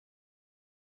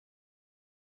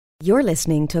You're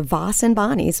listening to Voss and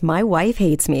Bonnie's My Wife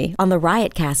Hates Me on the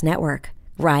Riotcast Network.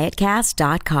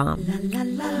 Riotcast.com.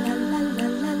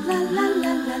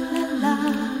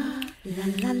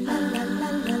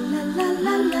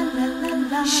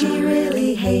 She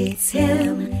really hates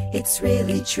him, it's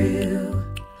really true.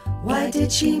 Why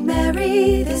did she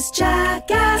marry this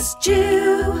jackass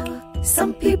Jew?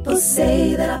 Some people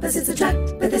say that opposites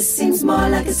attract, but this seems more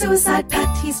like a suicide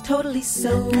pact. He's totally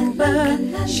sober,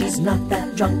 she's not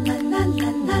that drunk.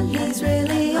 He's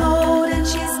really old and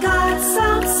she's got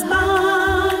some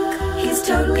spunk. He's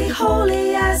totally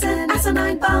holy as an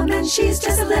asinine bomb, and she's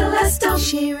just a little less dumb.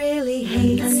 She really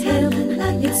hates him,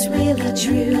 it's really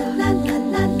true.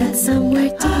 But somewhere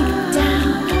deep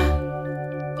down,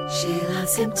 she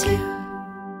loves him too.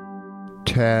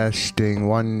 Testing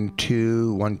 1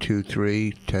 2 1 2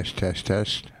 3. Test.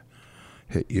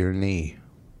 Hit your knee.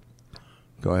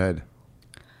 Go ahead.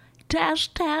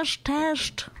 Test.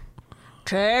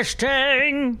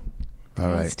 Testing. All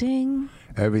right. Testing.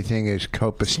 Everything is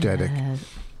copacetic.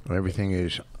 Everything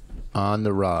is on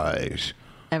the rise.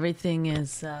 Everything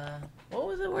is, what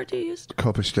was the word you used?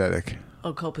 Copacetic.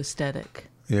 Oh, copacetic.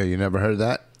 Yeah, you never heard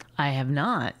that? I have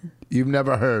not. You've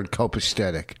never heard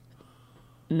copacetic?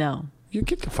 No. You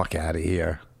get the fuck out of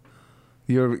here.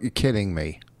 You're kidding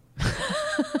me.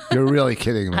 You're really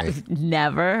kidding me. I've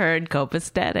never heard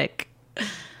copacetic.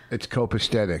 It's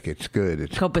copacetic. It's good.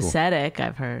 It's copacetic, cool.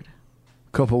 I've heard.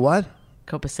 Copa what?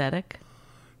 Copacetic?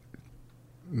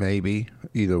 Maybe.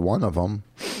 Either one of them.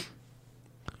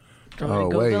 Do you want me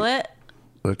to Google it?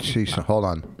 Let's see. So, hold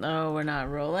on. Oh, we're not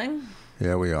rolling?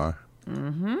 Yeah, we are.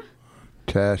 Mm-hmm.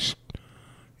 Test.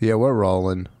 Yeah, we're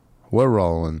rolling.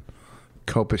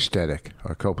 Copacetic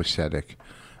or copacetic.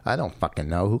 I don't fucking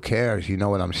know. Who cares? You know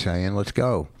what I'm saying. Let's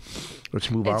go.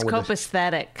 Let's move on with with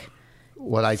copacetic.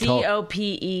 What I told.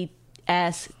 Copestetic.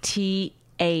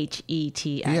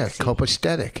 Yeah,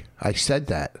 copacetic. I said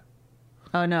that.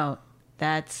 Oh, no.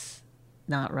 That's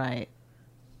not right.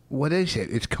 What is it?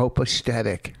 It's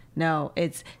copacetic. No,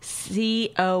 it's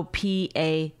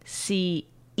Copacetic.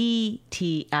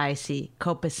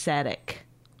 Copacetic.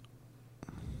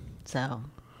 So.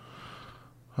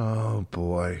 Oh,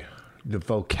 boy. The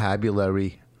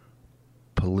vocabulary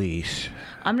police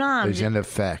is in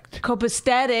effect.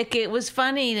 Copacetic, it was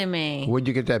funny to me. Where'd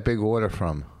you get that big order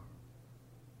from?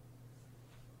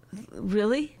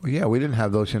 Really? Well, yeah, we didn't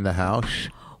have those in the house.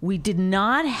 We did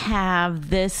not have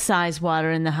this size water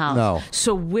in the house. No.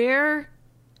 So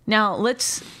now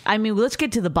let's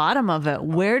get to the bottom of it.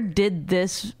 Where did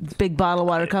this big bottle of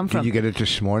water come from? Did you get it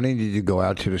this morning? Did you go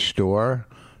out to the store?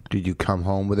 Did you come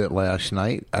home with it last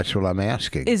night? That's what I'm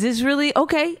asking. Is this really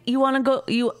okay? You want to go?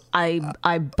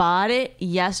 I bought it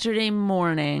yesterday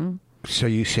morning. So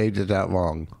you saved it that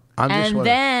long?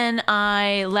 Then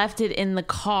I left it in the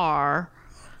car.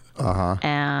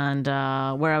 And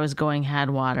where I was going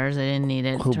had waters. I didn't need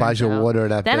it. Who buys your water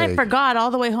that Then big? I forgot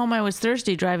all the way home. I was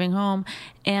thirsty driving home,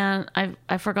 and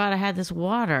I forgot I had this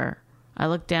water. I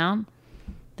looked down.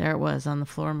 There it was on the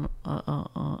floor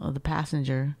of the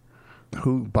passenger.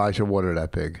 Who buys your water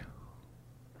that big?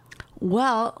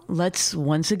 Well, let's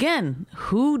once again.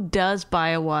 Who does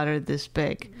buy a water this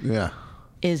big? Yeah.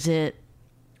 Is it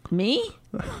me?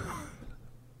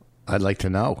 I'd like to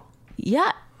know.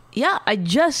 Yeah. I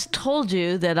just told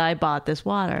you that I bought this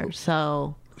water,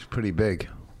 so it's pretty big.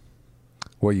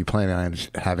 Were you planning on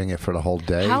having it for the whole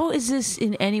day? How is this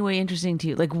in any way interesting to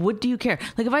you? Like, what do you care?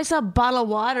 Like, if I saw a bottle of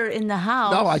water in the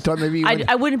house, no, I thought maybe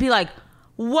I wouldn't be like,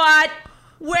 what?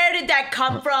 Where did that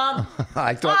come from?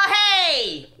 I thought. Oh,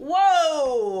 hey!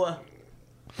 Whoa!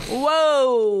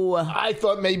 I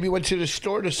thought maybe you went to the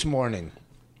store this morning.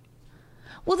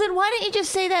 Well, then why didn't you just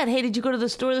say that? Hey, did you go to the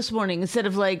store this morning? Instead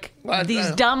of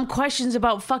these dumb questions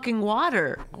about fucking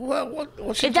water. Well,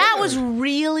 if that was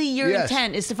really your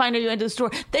intent, is to find out you went to the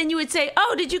store, then you would say,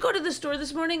 oh, did you go to the store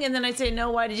this morning? And then I'd say, no,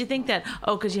 why did you think that?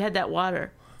 Oh, because you had that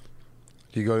water.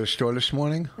 Did you go to the store this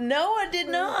morning? No, I did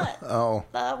not. Oh.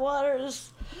 That water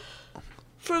is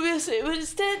from yesterday. But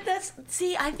instead,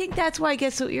 I think that's why I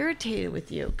get so irritated with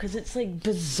you. Because it's like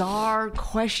bizarre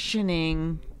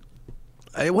questioning.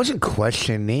 It wasn't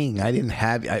questioning.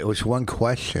 It was one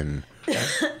question.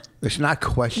 It's not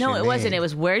questioning. No, it wasn't. It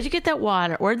was, where did you get that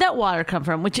water? Where did that water come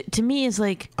from? Which to me is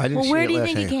like, where do you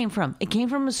think it came from? It came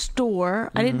from a store.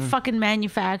 Mm-hmm. I didn't fucking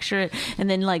manufacture it and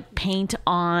then paint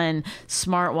on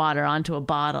smart water onto a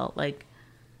bottle.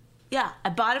 Yeah, I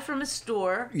bought it from a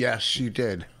store. Yes, you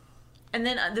did. And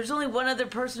then there's only one other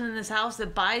person in this house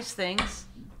that buys things.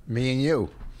 Me and you.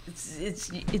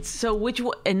 It's so which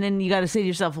one? And then you got to say to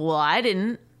yourself, well, I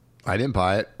didn't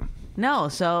buy it. No,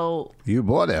 so you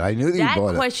bought it. I knew you bought it.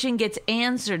 That question gets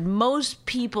answered. Most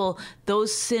people,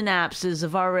 those synapses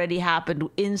have already happened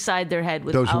inside their head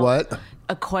without those what?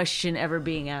 A question ever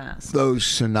being asked. Those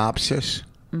synopsis?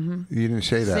 Mm-hmm. You didn't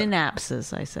say that.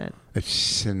 Synapses, I said. It's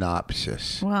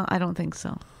synopsis. Well, I don't think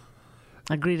so.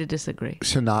 Agree to disagree.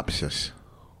 Synopsis.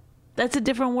 That's a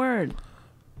different word.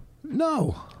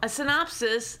 No. A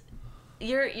synopsis,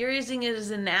 you're using it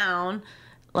as a noun,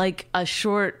 like a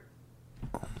short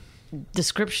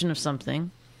description of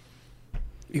something.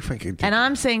 And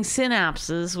I'm saying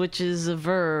synapses, which is a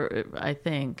verb, I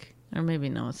think. Or maybe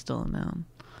no, it's still a noun.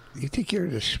 You think you're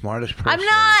the smartest person? I'm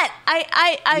not.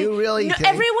 You really think?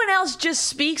 Everyone else just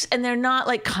speaks, and they're not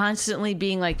like constantly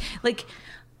being like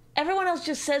everyone else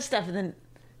just says stuff, and then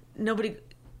nobody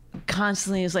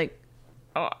constantly is like,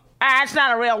 oh, that's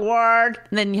not a real word.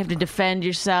 And then you have to defend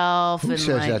yourself. Who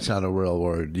says that's not a real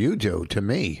word? You do, to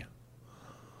me.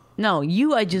 No,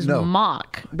 I just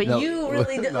mock. But you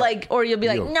really or you'll be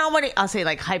like, nobody, I'll say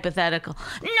like hypothetical.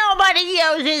 Nobody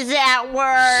uses that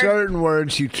word. Certain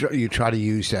words you try to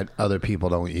use that other people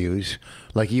don't use.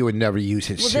 Like you would never use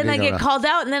it. Well, then I get called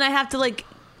out, and then I have to like,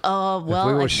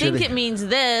 I think it means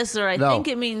this, or I think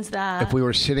it means that. If we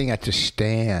were sitting at the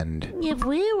stand. If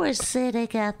we were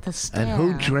sitting at the stand. And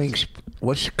who drinks,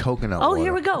 what's coconut water? Oh,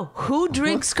 here we go. Who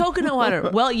drinks coconut water?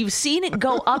 Well, you've seen it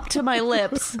go up to my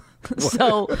lips.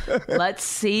 So let's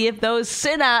see if those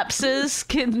synapses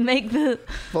can make the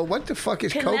Well, what the fuck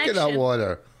is connection. Coconut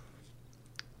water?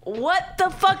 What the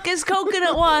fuck is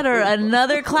coconut water?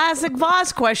 Another classic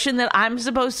Voss question that I'm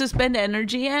supposed to spend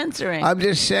energy answering. I'm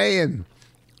just saying.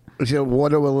 Is it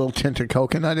water with a little tint of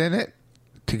coconut in it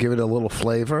to give it a little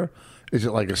flavor? Is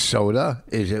it like a soda?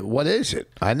 What is it?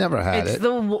 I never had it. It's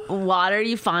the water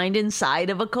you find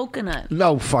inside of a coconut.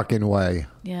 No fucking way.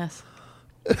 Yes.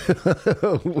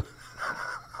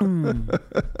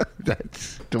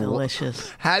 That's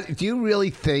delicious. Do you really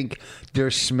think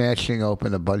they're smashing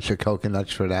open a bunch of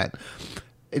coconuts for that?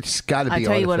 It's got to be. I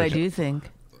tell you what I do think.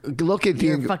 Look at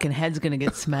your fucking head's gonna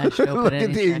get smashed open. Look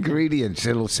at the ingredients.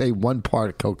 It'll say 1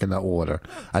 part coconut water.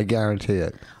 I guarantee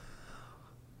it.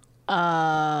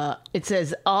 It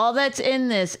says all that's in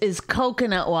this is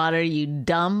coconut water. You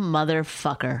dumb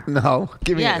motherfucker. No,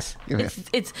 give me yes.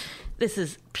 This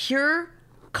is pure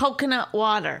coconut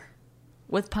water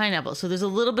with pineapple. So there's a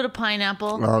little bit of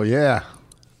pineapple. Oh yeah,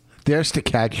 there's the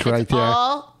catch right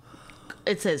there.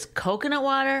 It says coconut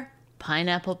water,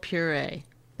 pineapple puree.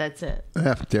 That's it.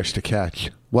 Yeah, there's the catch.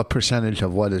 What percentage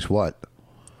of what is what?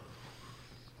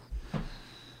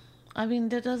 I mean,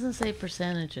 that doesn't say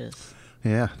percentages.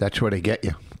 Yeah, that's where they get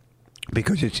you.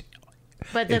 Because it's...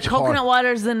 But the coconut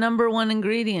water is the number one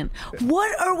ingredient.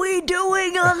 What are we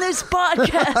doing on this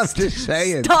podcast? I'm just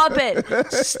saying. Stop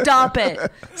it. Stop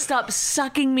it. Stop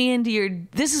sucking me into your...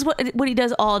 This is what he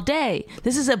does all day.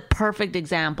 This is a perfect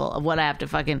example of what I have to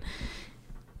fucking...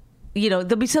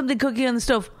 there'll be something cooking on the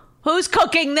stove. Who's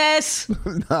cooking this?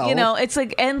 No. It's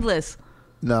like endless.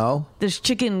 No. There's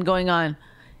chicken going on.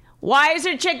 Why is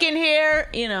there chicken here?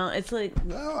 It's like...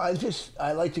 No,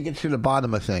 I like to get to the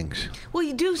bottom of things. Well,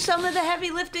 you do some of the heavy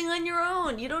lifting on your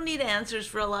own. You don't need answers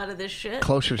for a lot of this shit.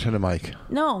 Closer to the mic.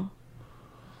 No.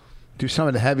 Do some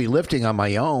of the heavy lifting on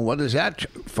my own. What does that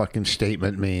fucking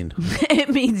statement mean? It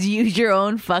means use your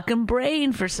own fucking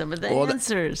brain for some of the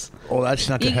answers. That's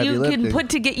not the heavy lifting. You can put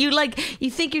together...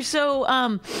 You think you're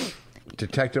so...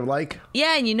 Detective-like?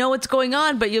 Yeah, and you know what's going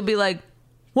on, but you'll be like,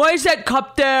 why is that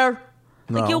cup there?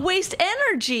 No. Like, you'll waste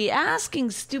energy asking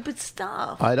stupid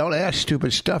stuff. I don't ask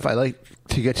stupid stuff. I like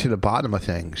to get to the bottom of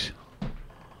things.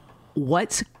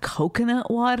 What's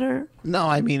coconut water? No,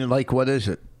 I mean, like, what is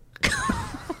it?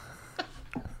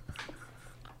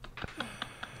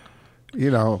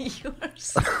 You are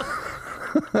so...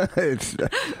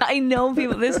 I know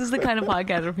people... This is the kind of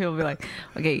podcast where people be like,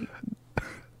 okay,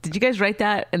 did you guys write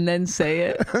that and then say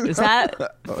it? Is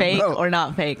that fake or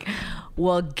not fake?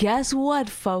 Well, guess what,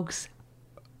 folks?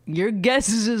 Your guess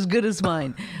is as good as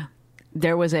mine.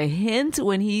 There was a hint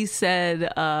when he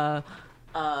said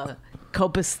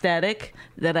copaesthetic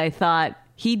that I thought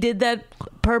he did that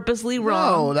purposely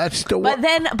wrong. No, that's the one.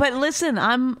 But listen,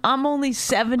 I'm only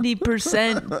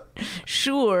 70%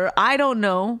 sure. I don't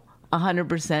know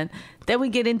 100%. Then we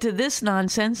get into this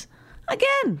nonsense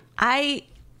again.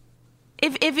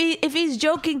 If he's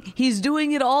joking, he's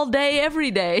doing it all day,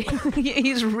 every day.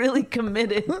 He's really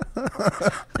committed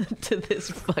to this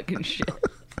fucking shit.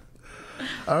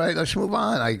 All right, let's move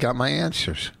on. I got my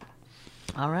answers.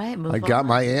 All right, move on. I got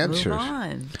my answers.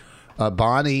 Move on.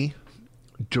 Bonnie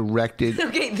directed.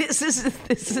 Okay, this is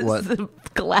What? the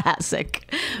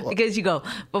classic. Because you go,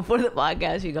 before the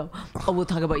podcast, you go, oh, we'll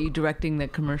talk about you directing the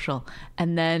commercial.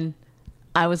 And then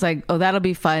I was like, oh, that'll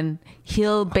be fun.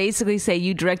 He'll basically say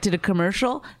you directed a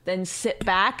commercial, then sit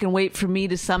back and wait for me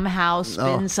to somehow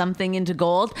spin something into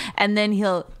gold. And then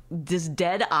he'll just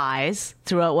dead eyes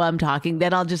throughout while I'm talking.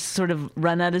 Then I'll just sort of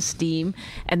run out of steam.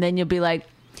 And then you'll be like,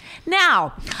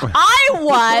 now, I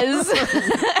was.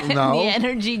 No. The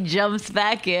energy jumps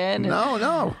back in.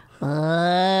 No.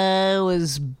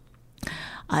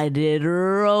 I did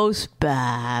roast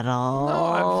battle.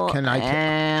 No, can I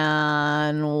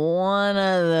and one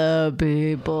of the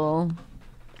people.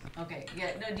 Okay,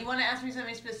 yeah. No, do you want to ask me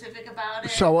something specific about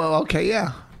it? So, okay,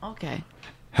 yeah. Okay.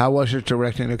 How was it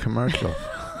directing a commercial?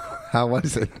 How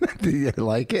was it? Do you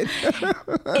like it?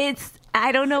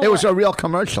 I don't know. It was a real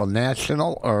commercial,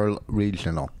 national or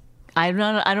regional? I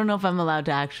don't know if I'm allowed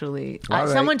to actually. All right.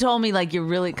 Someone told me like you're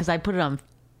really, because I put it on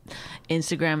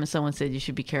Instagram and someone said you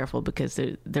should be careful because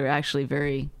they're actually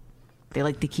they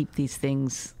like to keep these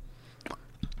things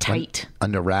tight.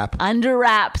 Under wrap? Under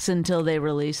wraps until they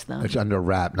release them. It's under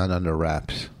wrap, not under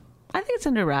wraps. I think it's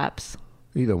under wraps.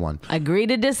 Either one. Agree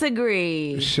to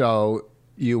disagree. So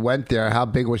you went there. How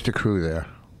big was the crew there?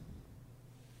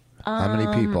 How many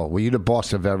people? Were you the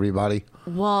boss of everybody?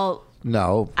 Well,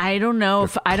 no. I don't know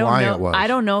if I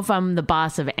don't know if I'm the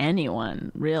boss of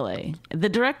anyone, really. The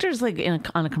director's like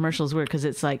on a commercial is weird because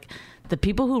it's like the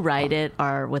people who write it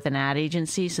are with an ad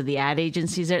agency, so the ad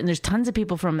agency's there, and there's tons of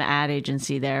people from the ad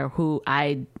agency there who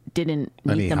I didn't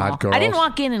meet Any them hot all. girls? I didn't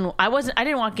walk in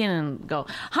and go,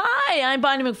 "Hi, I'm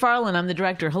Bonnie McFarlane. I'm the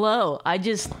director. Hello." I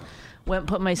just went and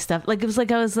put my stuff. Like it was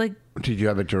like I was like. Did you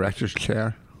have a director's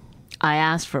chair? I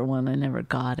asked for one. I never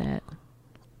got it.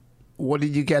 What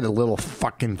did you get? A little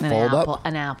fucking fold up?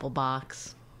 An apple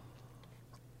box.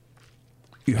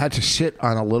 You had to sit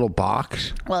on a little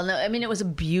box? Well, no, I mean, it was a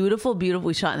beautiful, beautiful,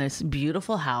 we shot in this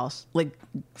beautiful house, like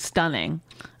stunning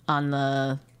on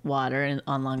the water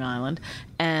on Long Island.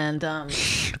 And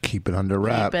keep it under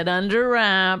wrap. Keep it under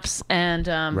wraps. And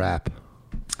wrap.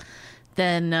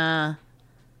 Then,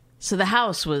 so the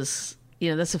house was,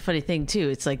 that's a funny thing too.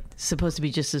 It's like supposed to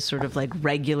be just this sort of like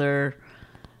regular,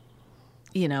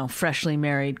 freshly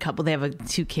married couple. They have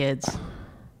 2 kids.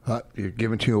 You're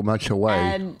giving too much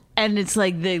away. And it's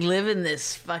like they live in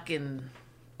this fucking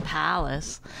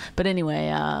palace. But anyway,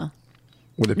 no,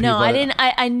 I didn't.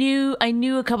 I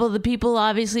knew a couple of the people,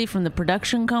 obviously, from the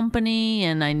production company,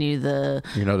 and I knew the.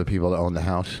 You know the people that own the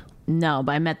house? No,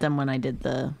 but I met them when I did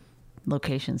the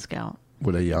location scout.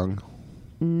 Were they young?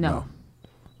 No.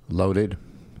 Loaded?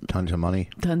 Tons of money?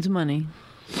 Tons of money.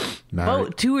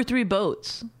 2 or 3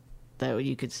 boats that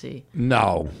you could see.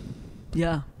 No.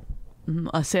 Yeah.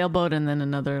 A sailboat and then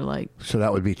another So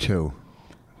that would be 2.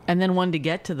 And then one to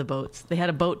get to the boats. They had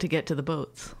a boat to get to the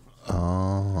boats.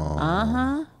 Oh.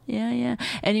 Uh-huh. Yeah.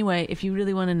 Anyway, if you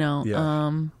really want to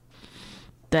know,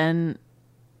 then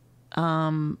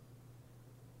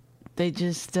they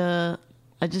just I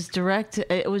just directed.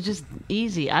 It was just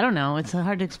easy. I don't know. It's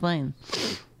hard to explain.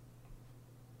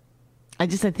 I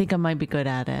think I might be good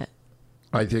at it.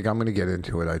 I think I'm going to get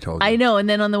into it, I told you. I know. And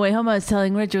then on the way home, I was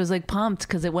telling Rich, I was like pumped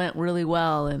because it went really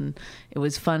well and it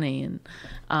was funny. And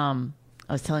I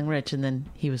was telling Rich, and then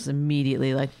he was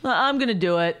immediately like, I'm going to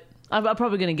do it. I'm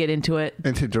probably going to get into it.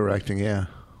 Into directing, yeah.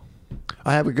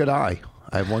 I have a good eye.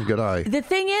 I have one good eye. The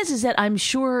thing is that I'm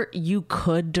sure you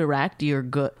could direct. You're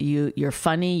good. You're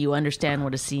funny. You understand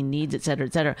what a scene needs, et cetera,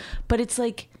 et cetera. But it's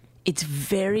like, it's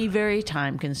very, very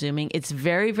time consuming. It's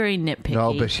very, very nitpicky.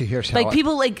 No, but here's how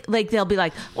people like they'll be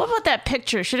like, what about that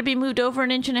picture? Should it be moved over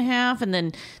 1.5 inches? And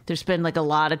then there's been like a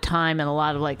lot of time and a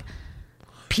lot of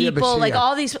people,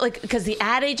 all these, because the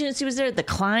ad agency was there, the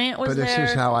client was there. But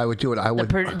this is how I would do it. I would.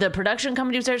 The production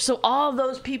company was there, so all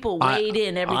those people weighed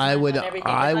in every time on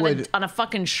everything. On a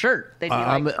fucking shirt, they'd be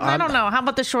I don't know. How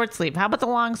about the short sleeve? How about the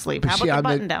long sleeve? How about the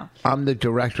button down? I'm the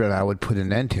director, and I would put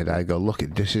an end to it. I go, look,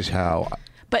 this is how.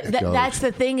 But that's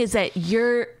the thing, is that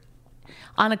you're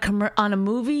on a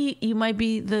movie, you might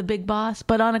be the big boss,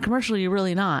 but on a commercial, you're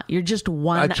really not. You're just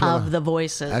one of the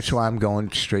voices. That's why I'm going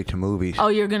straight to movies. Oh,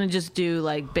 you're going to just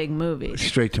do big movies?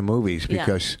 Straight to movies,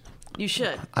 because you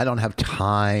should. I don't have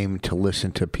time to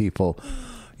listen to people,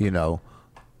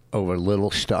 over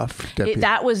little stuff.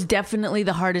 That was definitely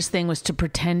the hardest thing, was to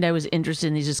pretend I was interested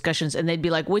in these discussions, and they'd be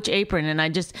like, which apron?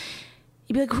 And you'd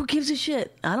be like, who gives a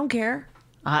shit? I don't care.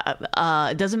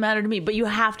 It doesn't matter to me, but you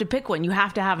have to pick one. You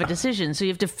have to have a decision. So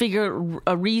you have to figure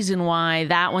a reason why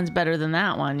that one's better than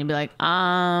that one. You'd be like,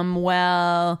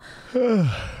 well,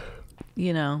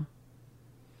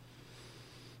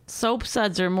 soap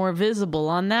suds are more visible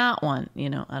on that one. You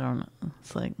know, I don't know.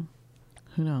 It's like,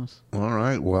 who knows? All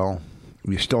right. Well,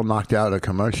 you still knocked out a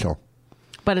commercial.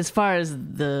 But as far as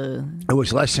It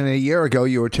was less than a year ago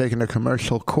you were taking a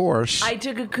commercial course. I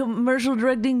took a commercial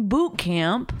directing boot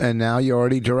camp. And now you're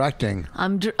already directing.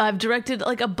 I've directed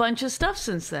like a bunch of stuff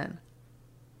since then.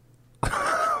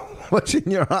 What's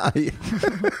in your eye?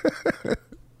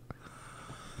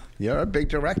 You're a big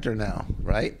director now,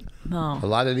 right? No. A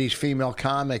lot of these female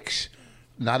comics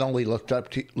not only look up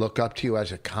to you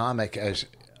as a comic, as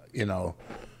a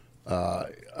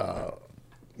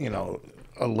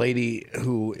lady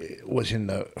who was in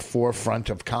the forefront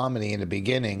of comedy in the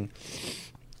beginning,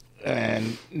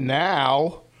 and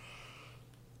now,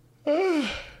 it's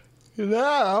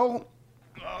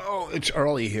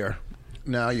early here.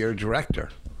 Now you're a director.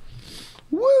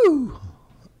 Woo!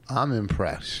 I'm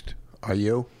impressed. Are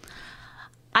you?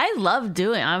 I love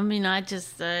doing. I mean, I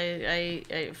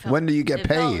felt, when do you get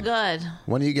paid? It felt good.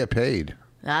 When do you get paid?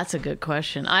 That's a good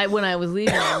question. When I was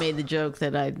leaving, I made the joke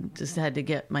that I just had to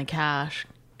get my cash,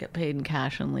 get paid in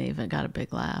cash, and leave. I got a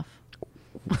big laugh.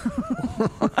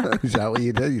 Is that what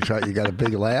you did? You thought you got a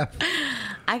big laugh?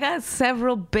 I got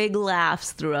several big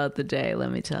laughs throughout the day.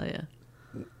 Let me tell you.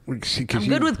 See, I'm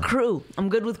good with crew.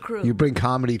 You bring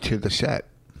comedy to the set.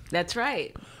 That's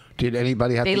right. Did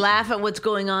anybody have? They laugh at what's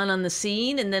going on the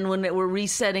scene, and then when we're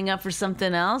resetting up for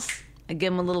something else, I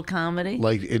give them a little comedy.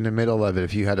 Like in the middle of it,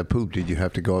 if you had to poop, did you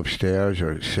have to go upstairs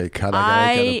or say, "Cut,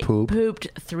 I gotta get a poop"? I pooped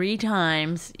 3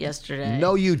 times yesterday.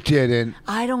 No, you didn't.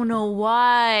 I don't know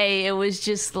why. It was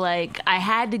just like I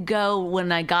had to go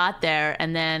when I got there,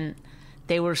 and then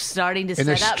they were starting to set up.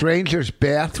 In a stranger's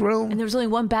bathroom? And there was only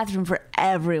one bathroom for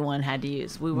everyone had to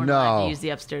use. We weren't allowed to use the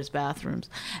upstairs bathrooms.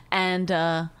 And,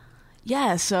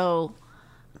 so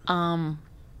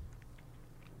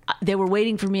they were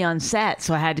waiting for me on set,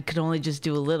 so could only just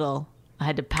do a little. I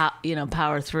had to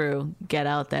power through, get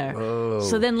out there. Oh.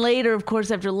 So then later, of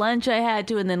course, after lunch I had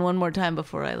to, and then one more time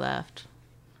before I left.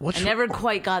 I never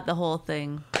quite got the whole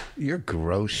thing. You're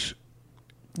gross.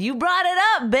 You brought it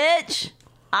up, bitch.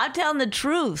 I'm telling the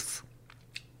truth.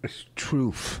 It's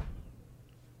truth.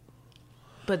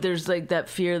 But there's like that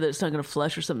fear that it's not going to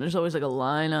flush or something. There's always like a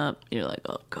line up. You're like,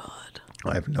 oh, God.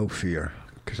 I have no fear.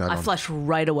 I flush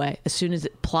right away. As soon as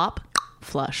it plop,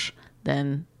 flush.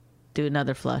 Then do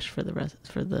another flush for the rest.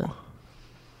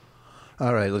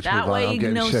 All right, let's move on. That way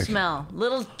no smell.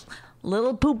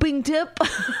 Little pooping tip.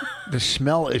 The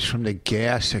smell is from the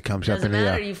gas that comes up in the air.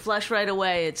 Doesn't matter. You flush right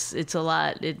away. It's a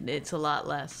lot. It's a lot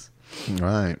less.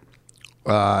 Right.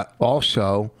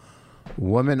 Also,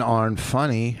 Women Aren't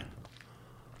Funny,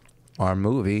 our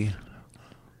movie,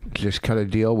 just cut a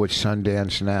deal with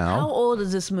Sundance Now. How old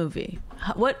is this movie?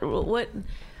 What?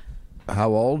 How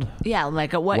old? Yeah,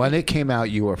 like what? When it came out,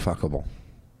 you were fuckable.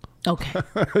 Okay.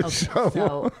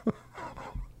 So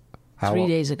 3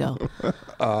 days ago.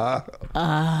 Whoa.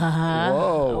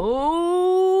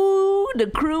 Oh, the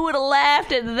crew would have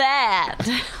laughed at that.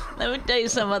 Let me tell you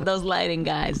something about those lighting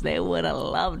guys. They would have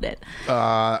loved it.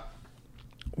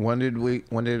 When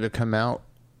did it come out?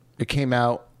 It came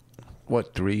out,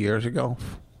 3 years ago?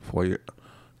 4 years?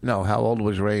 No, how old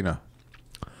was Raina?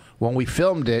 When we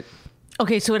filmed it.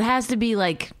 Okay, so it has to be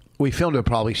like. We filmed it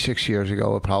probably 6 years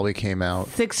ago. It probably came out.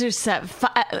 6 or 7,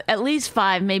 at least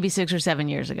 5, maybe 6 or 7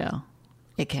 years ago.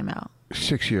 It came out.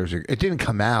 6 years ago. It didn't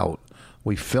come out.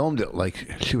 We filmed it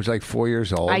she was like 4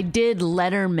 years old. I did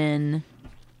Letterman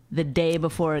the day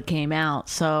before it came out,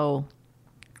 so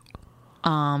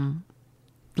Letterman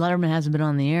hasn't been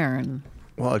on the air, and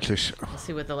it's just. Let's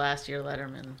see what the last year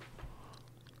Letterman.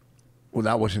 Well,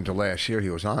 that wasn't the last year he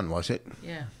was on, was it?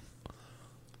 Yeah.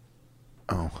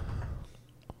 Oh.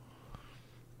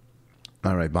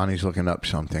 All right, Bonnie's looking up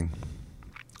something.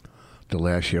 The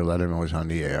last year Letterman was on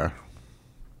the air.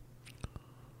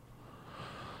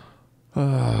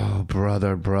 Oh,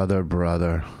 brother.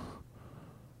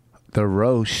 The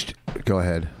roast. Go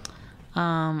ahead.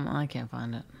 I can't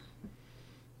find it.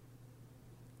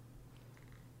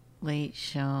 Late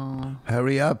show.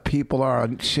 Hurry up. People are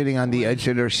sitting on the edge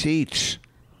of their seats.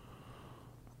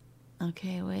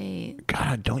 Okay, wait.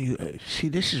 God, don't you... See,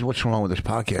 this is what's wrong with this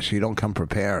podcast. You don't come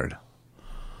prepared.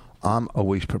 I'm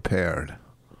always prepared.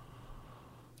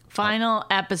 Final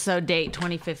episode date,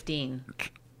 2015.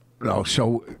 No,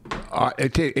 so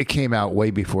it came out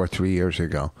way before 3 years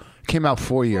ago. It came out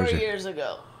 4 years ago. 4 years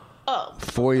ago. Oh.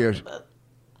 4 years.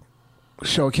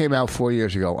 So it came out 4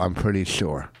 years ago, I'm pretty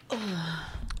sure.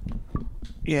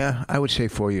 Yeah, I would say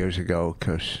 4 years ago,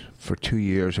 because for 2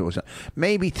 years it was...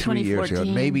 Maybe 3 years ago.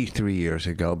 Maybe 3 years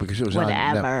ago, because it was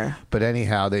Whatever. But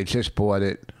anyhow, they just bought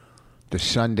it. The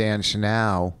Sundance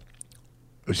Now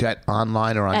Is that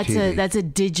online or on TV? That's a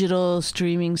digital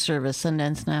streaming service,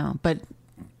 Sundance Now, but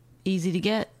easy to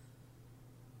get.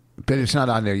 But it's not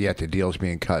on there yet. The deal's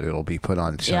being cut. It'll be put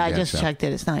on Sundance. Yeah, I just checked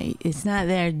it. It's not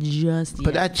there just yet.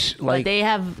 But that's like... But they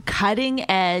have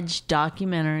cutting-edge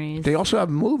documentaries. They also have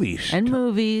movies. And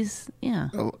movies, yeah.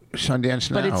 Sundance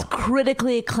Now. But it's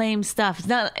critically acclaimed stuff. It's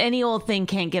not any old thing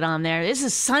can't get on there. This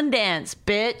is Sundance,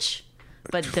 bitch.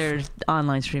 But their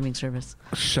online streaming service.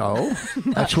 So?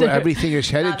 That's where everything is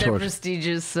headed towards. Their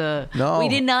prestigious... no. We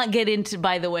did not get into,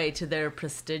 by the way, to their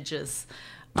prestigious...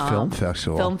 Film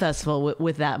festival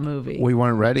with that movie. We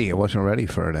weren't ready. It wasn't ready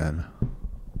for it then.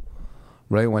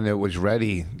 Right when it was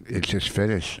ready, it just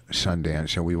finished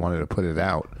Sundance, and we wanted to put it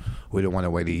out. We didn't want to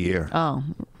wait a year. Oh.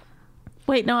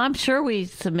 Wait, no, I'm sure we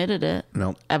submitted it.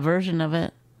 No. A version of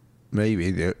it.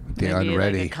 Maybe they're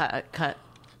unready. Like a cut.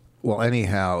 Well,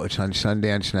 anyhow, it's on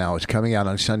Sundance Now. It's coming out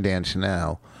on Sundance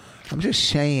Now. I'm just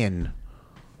saying,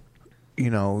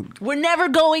 we're never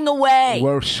going away.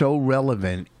 We're so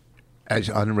relevant as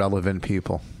unrelevant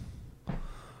people.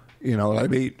 You know what I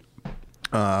mean?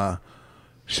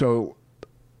 So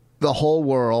the whole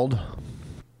world,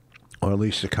 or at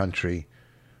least the country,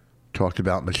 talked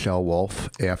about Michelle Wolf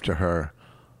after her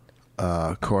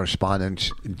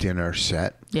correspondence dinner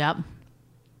set. Yep.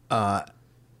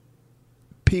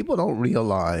 People don't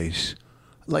realize,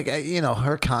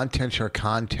 her content's her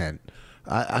content.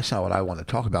 That's not what I want to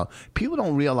talk about. People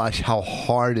don't realize how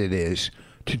hard it is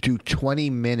to do 20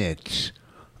 minutes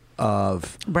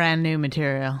of brand new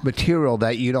material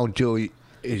that you don't do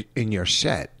in your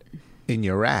set, in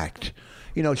your act.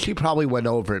 She probably went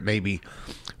over it maybe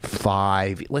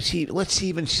 5. Let's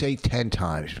even say 10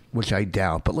 times, which I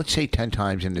doubt. But let's say 10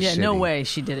 times in the city. Yeah, no way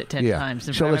she did it 10 times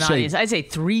in front of an audience. I'd say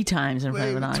 3 times in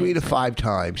front of an audience. 3 to 5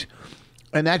 times,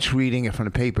 and that's reading it from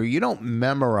the paper. You don't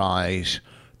memorize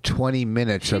 20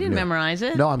 minutes. She didn't memorize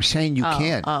it. No, I'm saying you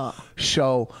can't. Oh.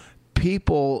 So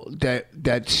people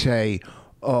that say,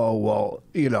 oh, well,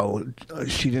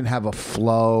 she didn't have a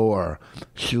flow or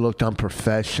she looked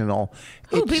unprofessional.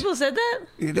 People said that?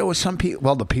 There was some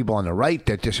people, the people on the right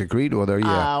that disagreed with her,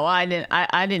 yeah. Oh, well,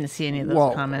 I didn't see any of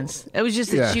those comments. It was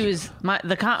just that she was,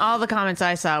 all the comments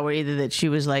I saw were either that she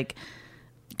was like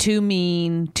too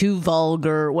mean, too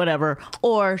vulgar, whatever,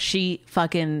 or she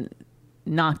fucking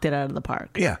knocked it out of the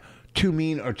park. Yeah, too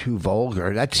mean or too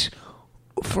vulgar. That's...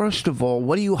 First of all,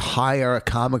 what do you hire a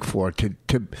comic for?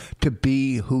 To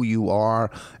be who you are,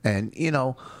 and I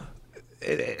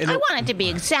want it to be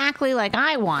exactly like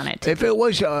I want it. If it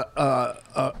was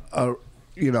a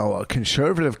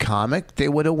conservative comic, they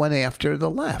would have went after the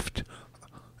left,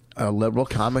 a liberal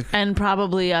comic, and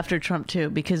probably after Trump too,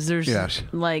 because there's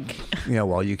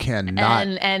you can not,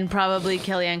 and probably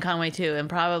Kellyanne Conway too, and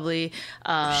probably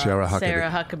Sarah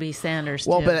Huckabee Sanders too.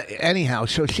 Well, but anyhow,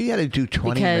 so she had to do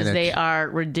 20 minutes because they are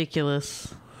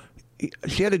ridiculous.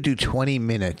 She had to do 20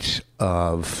 minutes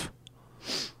of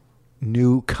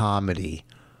new comedy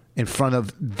in front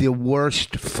of the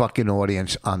worst fucking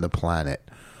audience on the planet.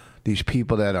 These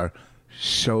people that are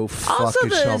so fucking also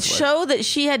the show that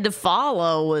she had to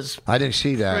follow was I didn't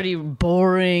see that pretty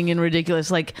boring and ridiculous.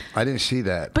 Like I didn't see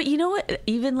that. But you know what?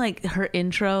 Even like her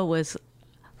intro was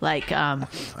like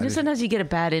sometimes you get a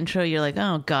bad intro, you're like,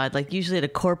 oh god, like usually at a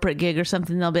corporate gig or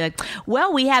something they'll be like,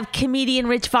 well, we have comedian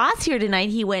Rich Voss here tonight.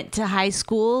 He went to high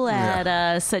school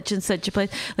at such and such a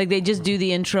place. Like they just do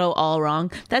the intro all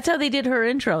wrong. That's how they did her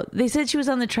intro. They said she was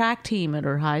on the track team at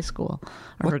her high school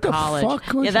or her college.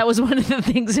 Yeah, that was one of the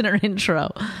things in her intro.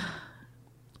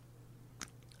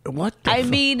 What the I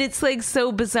mean, it's like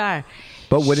so bizarre.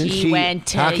 But wouldn't she went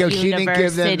to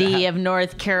University of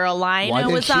North Carolina,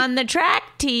 was on the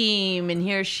track team, and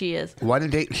here she is. Why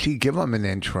didn't she give them an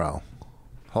intro?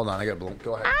 Hold on, I got to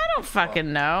go ahead. I don't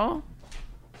fucking know.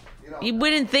 You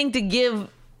wouldn't think to give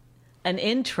an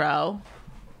intro.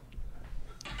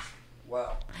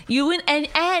 Well, you wouldn't,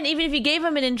 and even if you gave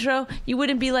him an intro, you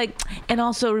wouldn't be like, and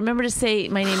also remember to say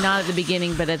my name not at the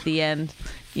beginning but at the end,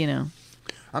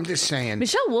 I'm just saying.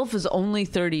 Michelle Wolf is only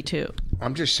 32.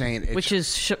 I'm just saying. Which is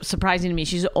surprising to me.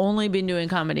 She's only been doing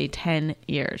comedy 10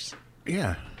 years.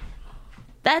 Yeah.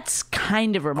 That's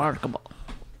kind of remarkable.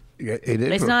 Yeah, it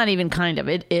is. It's not even kind of.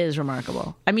 It is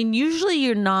remarkable. I mean, usually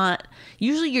you're not.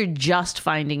 Usually you're just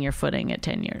finding your footing at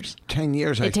 10 years. 10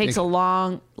 years, It takes a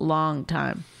long, long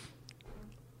time.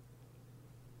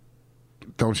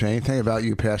 Don't say anything about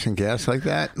you passing gas like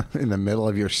that in the middle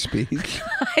of your speech.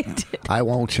 I did. I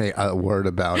won't say a word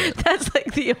about it. That's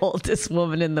like the oldest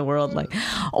woman in the world. Like,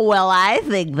 well, I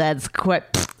think that's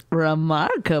quite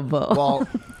remarkable. Well,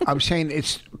 I'm saying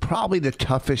it's probably the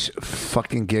toughest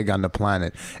fucking gig on the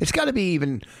planet. It's got to be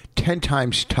even 10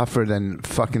 times tougher than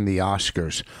fucking the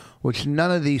Oscars, which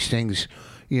none of these things,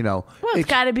 you know. Well, it's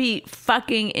got to be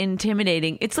fucking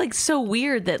intimidating. It's like so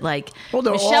weird that like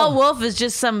Michelle Wolf is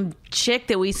just some chick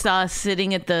that we saw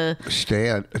sitting at the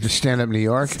Stand Up New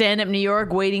York. Stand Up New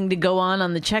York waiting to go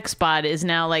on the check spot is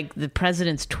now like the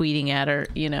president's tweeting at her,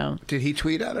 you know. Did he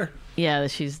tweet at her? Yeah,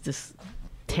 she's this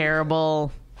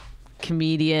terrible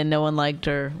comedian. No one liked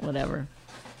her, whatever.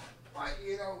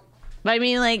 You know. But I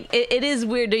mean, like, it is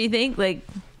weird, do you think? Like,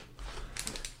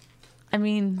 I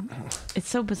mean, it's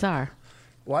so bizarre.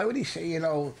 Why would he say, you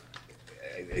know,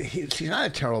 she's not a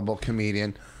terrible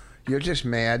comedian. You're just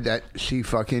mad that she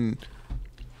fucking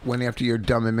went after your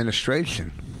dumb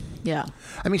administration. Yeah.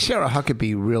 I mean, Sarah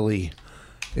Huckabee really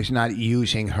is not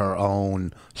using her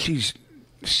own. She's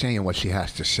saying what she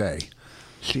has to say.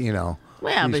 She, you know.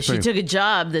 Well, but she took a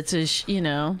job that's you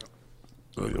know.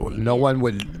 No one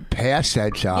would pass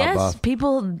that job. Yes,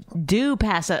 people do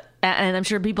pass it, and I'm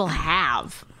sure people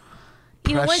have.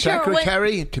 You press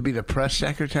secretary? To be the press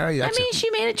secretary?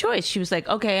 She made a choice. She was like,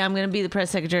 okay, I'm going to be the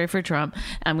press secretary for Trump.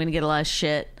 I'm going to get a lot of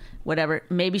shit, whatever.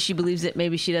 Maybe she believes it.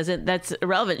 Maybe she doesn't. That's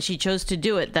irrelevant. She chose to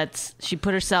do it. She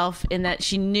put herself in that.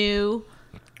 She knew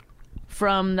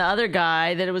from the other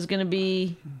guy that it was going to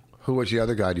be. Who was the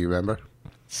other guy? Do you remember?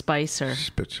 Spicer or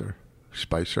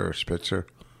Spitzer.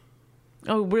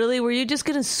 Oh, really? Were you just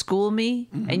going to school me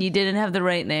and you didn't have the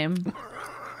right name?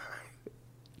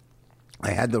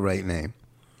 I had the right name.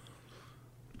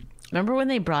 Remember when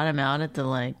they brought him out at the,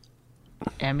 like,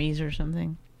 Emmys or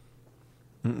something?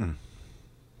 It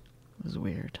was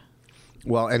weird.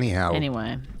 Well, anyhow.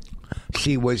 Anyway.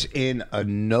 She was in a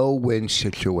no-win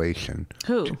situation.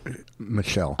 Who?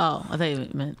 Michelle. Oh, I thought you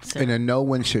meant Sarah. In a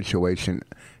no-win situation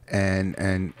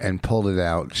and pulled it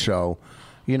out. So,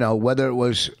 you know, whether it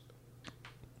was,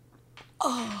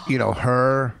 you know,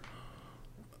 her,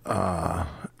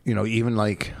 you know, even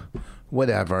like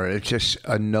whatever, it's just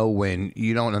a no-win.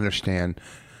 You don't understand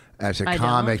as a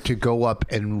comic to go up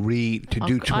and read, to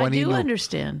do 20. I do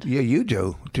understand. Yeah, you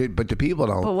do. But the people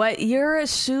don't. But what you're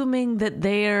assuming that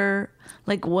they're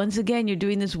like, once again, you're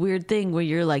doing this weird thing where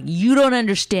you're like, you don't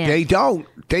understand. They don't.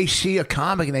 They see a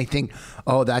comic and they think,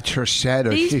 oh, that's her set.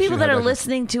 Or these people that are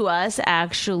listening to us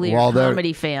actually are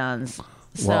comedy fans.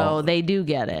 So they do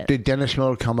get it. Did Dennis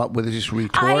Miller come up with his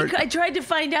retort? I tried to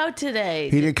find out today.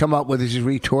 He didn't come up with his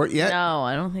retort yet? No,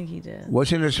 I don't think he did.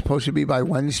 Wasn't it supposed to be by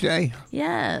Wednesday?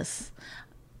 Yes.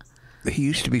 He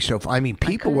used to be so... I mean,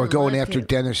 people were going after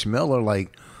Dennis Miller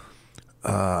like...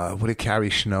 what did Carrie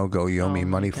Snow go? You owe me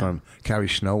money from... Carrie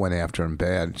Snow went after him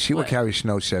bad. See what Carrie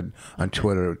Snow said on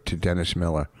Twitter to Dennis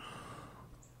Miller.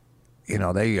 You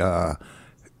know, they...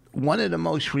 one of the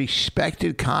most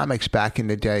respected comics back in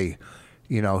the day...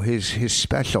 You know, his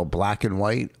special, Black and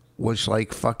White, was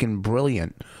like fucking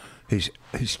brilliant. His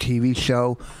TV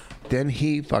show. Then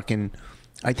he fucking...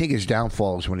 I think his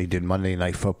downfall is when he did Monday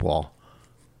Night Football.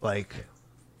 Like,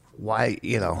 why,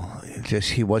 you know,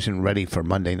 just he wasn't ready for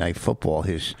Monday Night Football.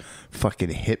 His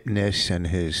fucking hipness and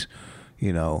his,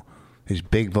 you know, his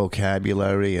big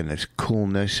vocabulary and his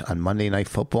coolness on Monday Night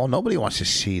Football. Nobody wants to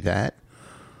see that.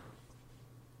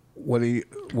 What are you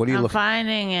I'm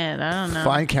finding it. I don't know.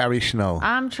 Find Carrie Snow.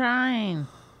 I'm trying.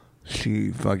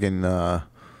 She fucking...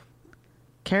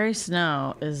 Carrie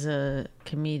Snow is a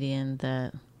comedian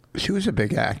that... She was a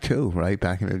big act too, right?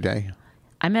 Back in the day.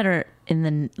 I met her in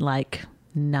the, like,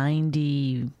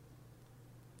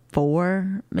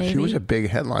 94, maybe. She was a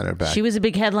big headliner back. She was a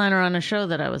big headliner on a show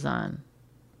that I was on.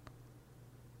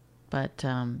 But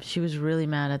she was really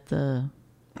mad at the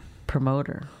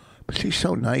promoter. She's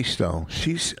so nice, though.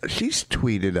 She's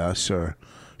tweeted us or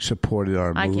supported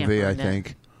our movie, I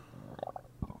think.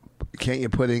 Can't you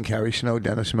put in Carrie Snow,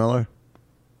 Dennis Miller?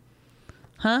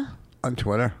 Huh? On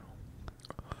Twitter.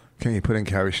 Can you put in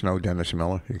Carrie Snow, Dennis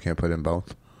Miller? You can't put in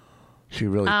both? She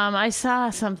really... I saw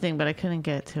something, but I couldn't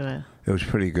get to it. It was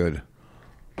pretty good.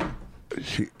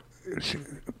 She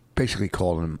basically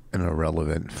called him an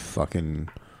irrelevant fucking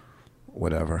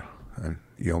whatever. And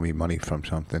you owe me money from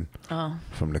something. Oh.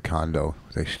 From the condo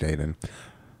they stayed in.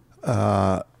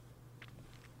 But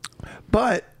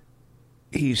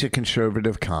he's a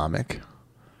conservative comic.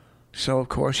 So, of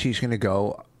course, he's going to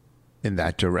go in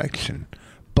that direction.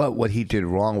 But what he did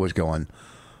wrong was going,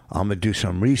 I'm going to do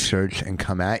some research and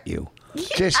come at you.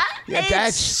 It's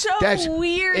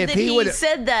weird that he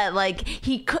said that. Like,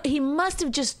 he must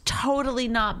have just totally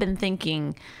not been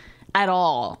thinking at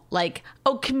all. Like,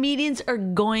 comedians are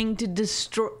going to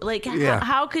destroy. Like,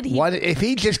 how could he? What if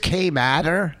he just came at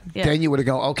her? Yeah. Then you would have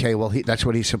gone, okay, well, that's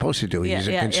what he's supposed to do. He's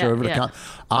a conservative.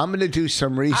 I'm going to do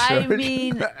some research,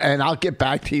 and I'll get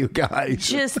back to you guys.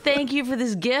 Just thank you for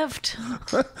this gift,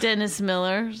 Dennis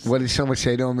Miller. What did someone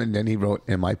say to him? And then he wrote,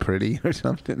 "Am I pretty?" or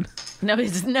something. No,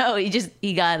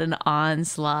 he got an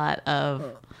onslaught of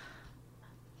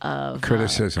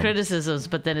criticisms.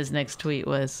 But then his next tweet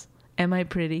was, "Am I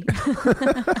pretty?"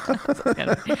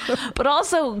 But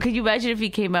also, could you imagine if he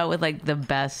came out with like the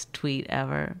best tweet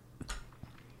ever?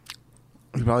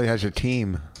 He probably has a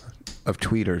team of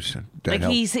tweeters. Like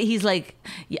he's like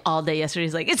all day yesterday.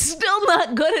 He's like, it's still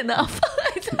not good enough.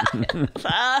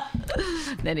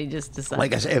 Then he just decided.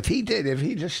 Like I said, if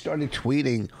he just started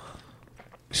tweeting,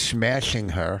 smashing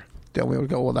her, then we would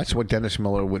go, well, that's what Dennis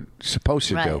Miller was supposed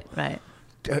to do. Right.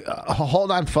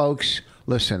 Hold on, folks.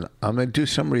 Listen, I'm going to do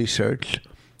some research.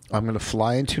 I'm going to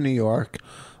fly into New York.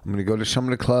 I'm going to go to some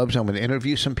of the clubs. I'm going to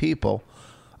interview some people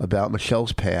about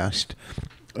Michelle's past.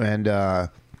 And then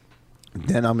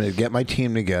I'm going to get my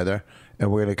team together, and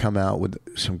we're going to come out with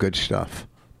some good stuff.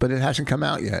 But it hasn't come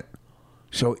out yet.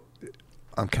 So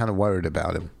I'm kind of worried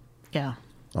about him. Yeah.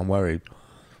 I'm worried.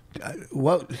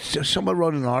 Someone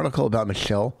wrote an article about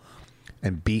Michelle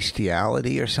and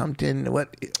bestiality or something.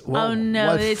 What oh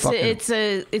no, it's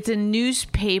a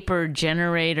newspaper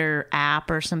generator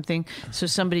app or something. So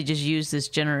somebody just used this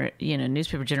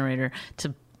newspaper generator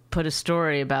to put a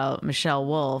story about Michelle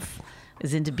Wolf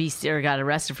is into got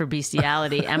arrested for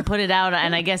bestiality and put it out,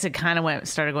 and I guess it kind of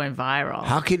started going viral.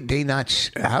 How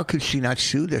could she not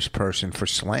sue this person for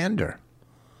slander?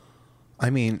 I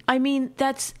mean,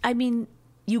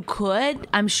 you could.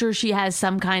 I'm sure she has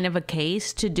some kind of a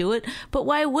case to do it, but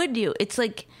why would you? It's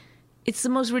like, it's the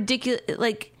most ridiculous.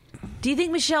 Like, do you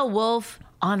think Michelle Wolf,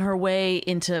 on her way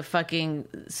into fucking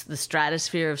the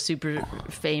stratosphere of super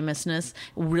famousness,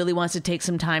 really wants to take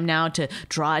some time now to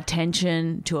draw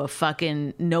attention to a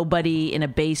fucking nobody in a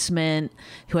basement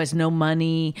who has no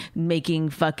money making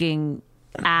fucking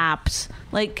apps?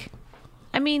 Like,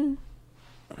 I mean,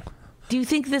 do you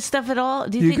think this stuff at all?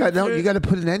 You got to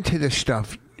put an end to this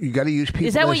stuff. You got to use people.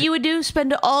 Is that what you would do?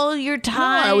 Spend all your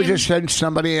time? No, I would just send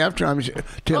somebody after them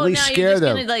to at least scare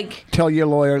them. Tell your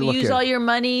lawyer, look, use all your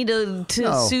money to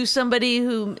sue somebody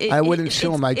who. I wouldn't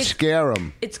sue them. I'd scare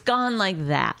them. It's gone like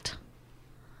that.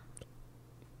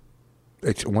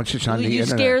 Once it's on the internet.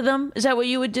 You scare them? Is that what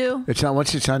you would do? It's not.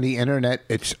 Once it's on the internet,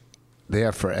 it's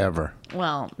there forever.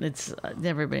 Well, it's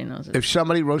everybody knows it. If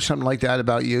somebody wrote something like that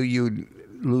about you, you'd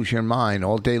lose your mind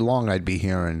all day long. I'd be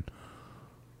hearing.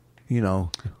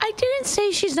 I didn't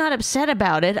say she's not upset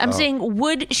about it. I'm saying,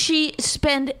 would she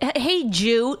spend... Hey,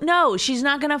 Jew. No, she's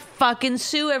not going to fucking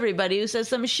sue everybody who says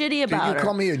something shitty about her. Did you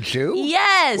call me a Jew?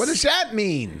 Yes. What does that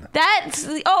mean? That's...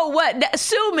 Oh, what?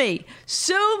 Sue me.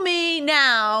 Sue me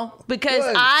now, because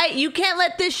you can't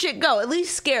let this shit go. At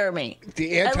least scare me.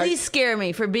 At least scare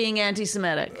me for being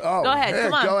anti-Semitic. Oh, go ahead.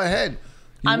 Come on. Go ahead.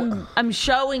 I'm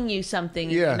showing you something.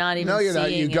 Yeah. You're not even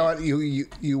seeing it.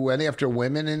 You went after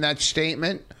women in that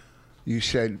statement. You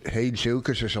said, hey, Jew,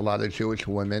 because there's a lot of Jewish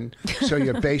women. So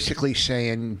you're basically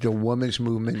saying the women's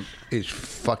movement is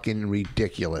fucking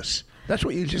ridiculous. That's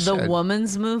what you just said. The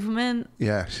women's movement?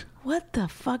 Yes. What the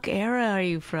fuck era are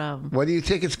you from? What do you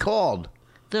think it's called?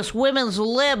 This women's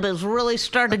lib is really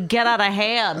starting to get out of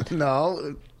hand.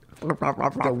 No.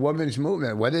 The women's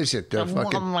movement. What is it? The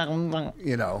fucking,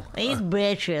 These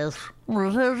bitches.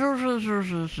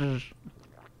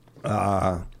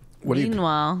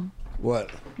 Meanwhile...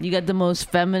 What? You got the most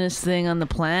feminist thing on the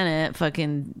planet,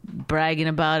 fucking bragging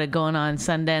about it going on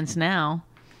Sundance Now.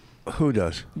 Who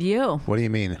does? You. What do you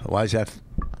mean? Why is that?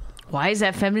 Why is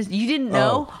that feminist? You didn't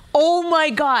know? Oh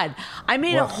my God. I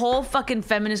made a whole fucking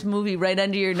feminist movie right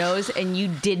under your nose and you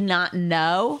did not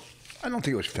know? I don't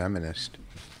think it was feminist.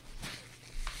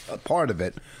 A part of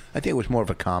it. I think it was more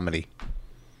of a comedy.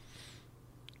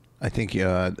 I think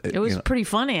it was pretty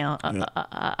funny.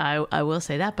 I will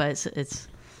say that, but it's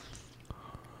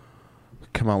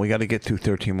come on, we got to get through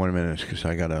 13 more minutes because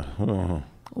I got to...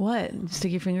 What?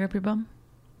 Stick your finger up your bum?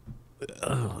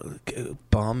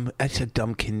 Bum? That's a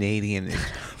dumb Canadian.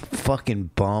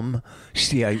 Fucking bum.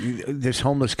 See, this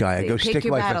homeless guy, I go stick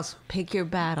my... Pick your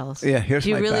battles. Yeah, here's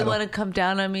my battle. Do you really want to come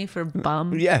down on me for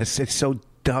bum? Yes, it's so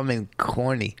dumb and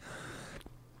corny.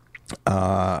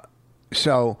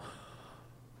 So...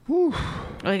 Whew.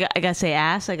 I got to say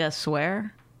ass. I got to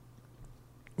swear.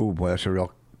 Oh, boy, that's a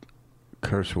real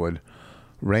curse word.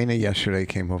 Raina yesterday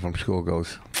came home from school,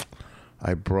 goes,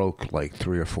 I broke like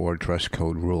 3 or 4 dress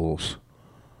code rules.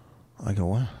 I go,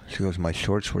 what? She goes, my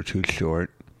shorts were too short.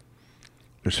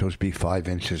 They're supposed to be 5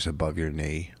 inches above your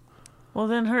knee. Well,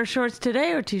 then her shorts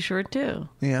today are too short, too.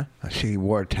 Yeah. She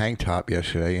wore a tank top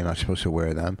yesterday. You're not supposed to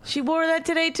wear them. She wore that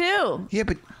today, too. Yeah,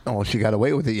 but she got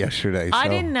away with it yesterday. So. I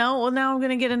didn't know. Well, now I'm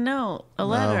going to get a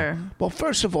letter. Well,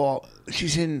 first of all,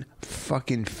 she's in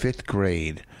fucking 5th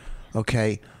grade,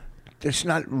 okay? There's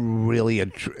not really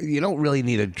you don't really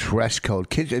need a dress code.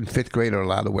 Kids in 5th grade are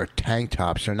allowed to wear tank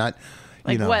tops. They're not,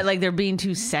 what, like they're being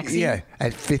too sexy? Yeah,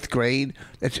 at 5th grade,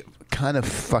 that's kind of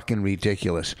fucking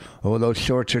ridiculous. Oh, those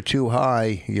shorts are too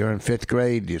high. You're in 5th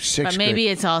grade. You're 6th grade. But maybe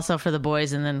it's also for the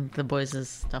boys, and then the boys'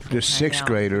 stuff. The 6th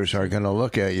graders are going to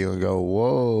look at you and go,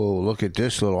 whoa, look at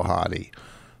this little hottie.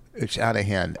 It's out of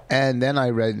hand. And then I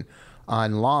read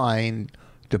online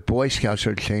the Boy Scouts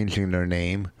are changing their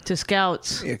name to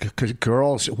Scouts.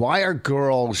 Because why are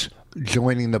girls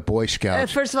joining the Boy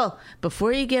Scouts? First of all,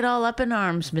 before you get all up in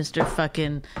arms, Mr.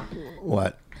 fucking...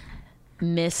 What?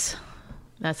 Miss...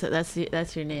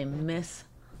 That's your name,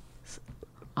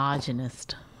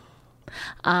 misogynist.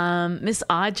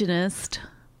 Misogynist.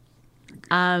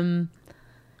 No,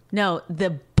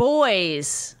 the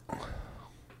boys.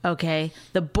 Okay,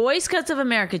 the Boy Scouts of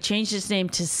America changed its name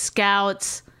to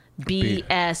Scouts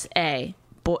BSA.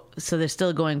 So they're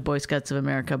still going Boy Scouts of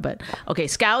America, but okay,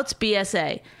 Scouts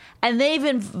BSA. And they've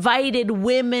invited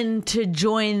women to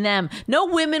join them. No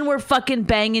women were fucking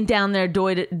banging down their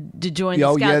door to join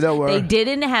the Scouts. Yeah, they were. They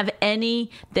didn't have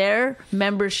their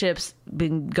memberships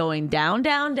been going down,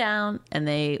 down, down, and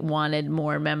they wanted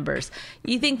more members.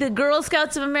 You think the Girl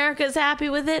Scouts of America is happy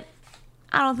with it?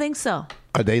 I don't think so.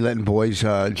 Are they letting boys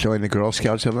join the Girl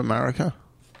Scouts of America?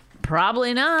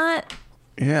 Probably not.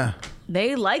 Yeah.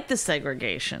 They like the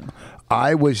segregation.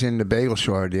 I was in the bagel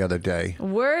store the other day.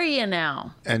 Where are you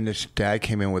now? And this dad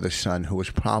came in with a son who was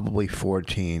probably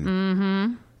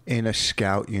 14 in a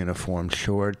scout uniform,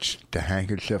 shorts, the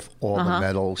handkerchief, all the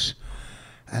medals.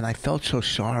 And I felt so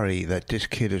sorry that this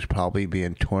kid is probably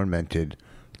being tormented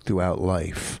throughout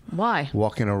life. Why?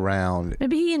 Walking around.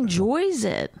 Maybe he enjoys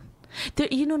it.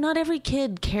 Not every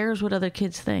kid cares what other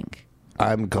kids think.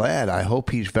 I'm glad. I hope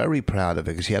he's very proud of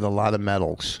it because he had a lot of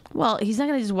medals. Well, he's not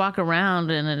going to just walk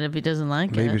around in it if he doesn't like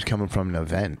it. Maybe he's coming from an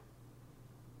event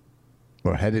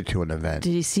or headed to an event.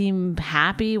 Did he seem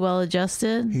happy,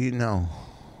 well-adjusted? No.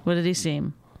 What did he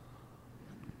seem?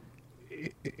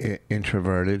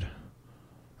 Introverted.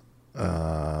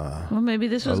 Well, maybe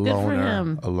this was good for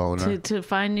him. A loner. To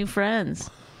find new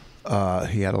friends.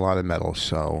 He had a lot of medals,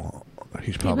 so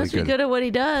he's probably good. He must be good at what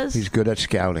he does. He's good at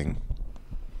scouting.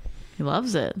 He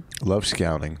loves it. Loves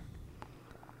scouting.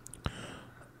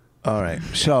 All right,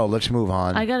 so let's move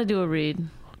on. I got to do a read.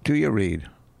 Do you read?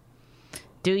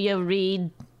 Do you read?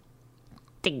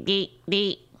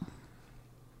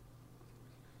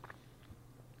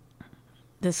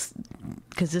 This,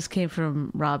 because this came from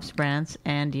Rob Sprance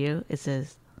and you. It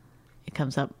says, it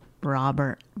comes up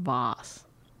Robert Voss.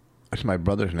 That's my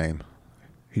brother's name.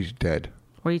 He's dead.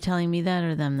 Were you telling me that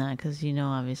or them that? Because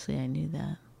obviously I knew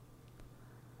that.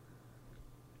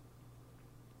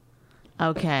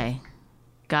 Okay,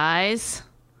 guys,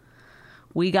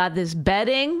 we got this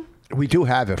bedding. We do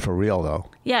have it for real, though.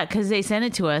 Yeah, because they sent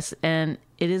it to us, and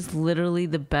it is literally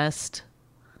the best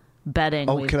bedding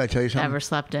can I tell you something? Ever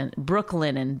slept in.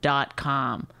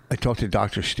 Brooklinen.com. I talked to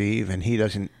Dr. Steve, and he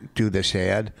doesn't do this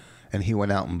ad, and he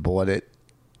went out and bought it.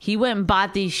 He went and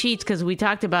bought these sheets because we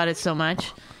talked about it so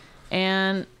much,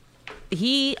 and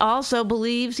he also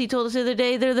believes, he told us the other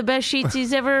day, they're the best sheets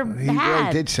he's ever had. He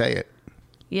really did say it.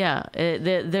 Yeah,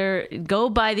 they're go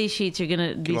buy these sheets. You're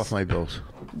gonna get off my bills.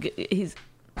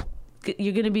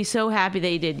 You're gonna be so happy that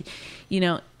you did.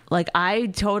 Like I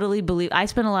totally believe. I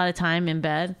spend a lot of time in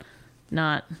bed,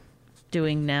 not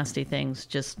doing nasty things,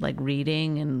 just like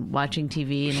reading and watching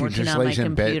TV and working on my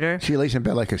computer. She lays in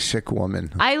bed like a sick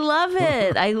woman. I love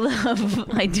it.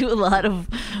 I do a lot of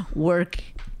work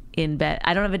in bed.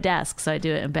 I don't have a desk, so I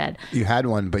do it in bed. You had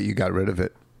one, but you got rid of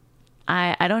it.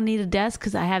 I don't need a desk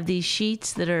because I have these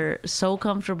sheets that are so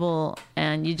comfortable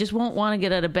and you just won't want to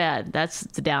get out of bed. That's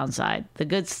the downside. The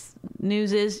good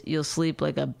news is you'll sleep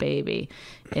like a baby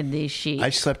in these sheets. I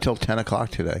slept till 10 o'clock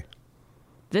today.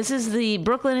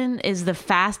 Brooklinen is the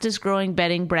fastest growing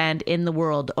bedding brand in the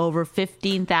world. Over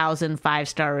 15,000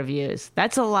 5-star reviews.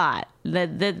 That's a lot.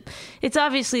 It's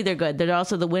obviously they're good. They're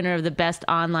also the winner of the best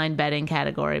online bedding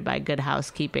category by Good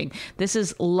Housekeeping. This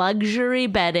is luxury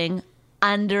bedding,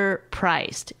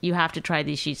 underpriced. You have to try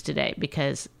these sheets today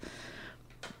because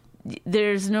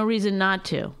there's no reason not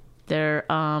to. They're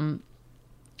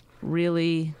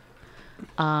really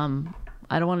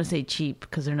I don't want to say cheap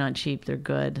because they're not cheap. They're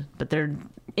good, but they're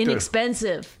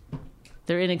inexpensive.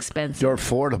 They're inexpensive. They're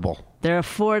affordable. They're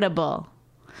affordable.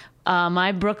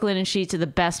 My Brooklyn sheets are the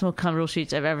best, most comfortable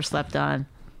sheets I've ever slept on.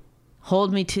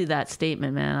 Hold me to that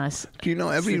statement, man. Do you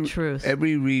know the truth.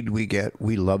 Every read we get,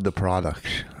 we love the products.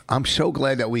 I'm so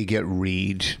glad that we get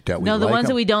reads that we No, the like ones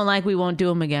them. that we don't like, we won't do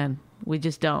them again. We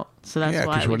just don't. So that's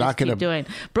why we're not keep doing.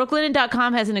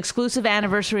 Brooklinen.com has an exclusive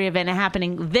anniversary event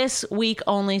happening this week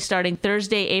only, starting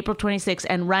Thursday, April 26th,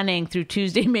 and running through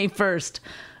Tuesday, May 1st.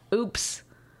 Oops.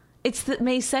 It's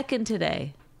May 2nd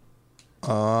today.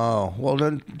 Oh, well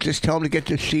then just tell them to get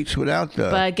the sheets without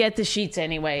the... But get the sheets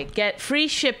anyway. Get free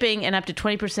shipping and up to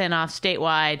 20% off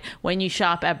statewide when you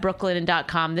shop at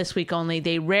brooklinen.com this week only.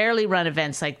 They rarely run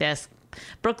events like this.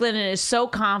 Brooklinen is so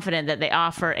confident that they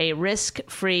offer a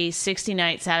risk-free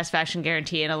 60-night satisfaction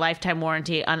guarantee and a lifetime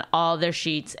warranty on all their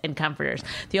sheets and comforters.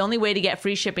 The only way to get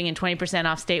free shipping and 20%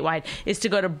 off statewide is to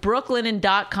go to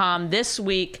brooklinen.com this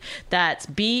week. That's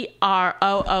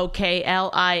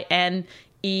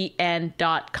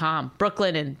BROOKLINEN.com.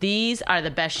 Brooklinen. These are the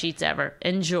best sheets ever.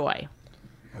 Enjoy.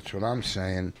 That's what I'm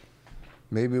saying.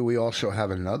 Maybe we also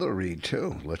have another read,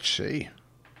 too. Let's see.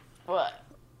 What?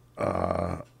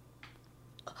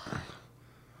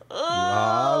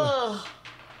 Rob,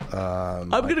 I'm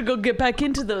gonna go get back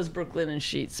into those Brooklinen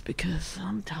sheets because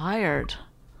I'm tired.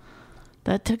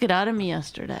 That took it out of me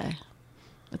yesterday.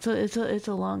 It's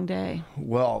a long day.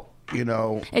 Well, you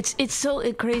know, it's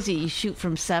so crazy. You shoot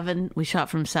from 7. We shot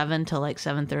from 7 to like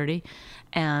 7:30,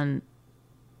 and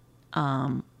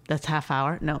that's half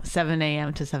hour. No, 7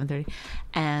 a.m. to 7:30,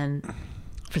 and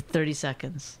for 30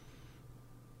 seconds.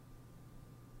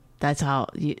 That's how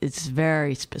it's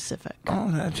very specific.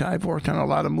 Oh, I've worked on a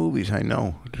lot of movies. I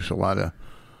know there's a lot of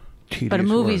tedious But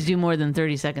movies work. do more than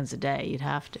 30 seconds a day. You'd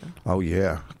have to. Oh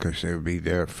yeah, because they would be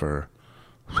there for.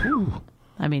 Whew,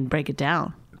 I mean, break it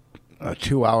down. A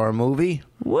 2-hour movie.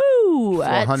 Woo!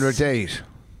 400 days.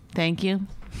 Thank you.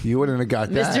 You wouldn't have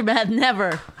got that. Mr. Beth,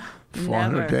 never.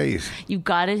 400 never. days. You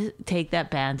got to take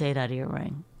that Band-Aid out of your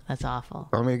ring. That's awful.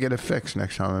 I'm going to get it fixed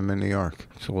next time I'm in New York.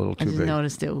 It's a little too big. I just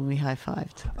noticed it when we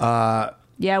high-fived.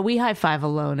 Yeah, we high-five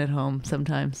alone at home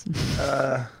sometimes.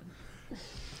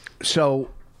 So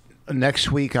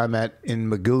next week I'm in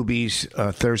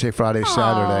Magoobies, Thursday, Friday,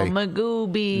 Saturday. Oh,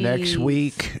 Magoobies. Next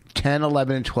week, 10,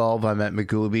 11, and 12, I'm at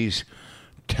Magoobies,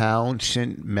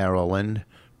 Townsend, Maryland.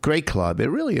 Great club. It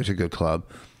really is a good club.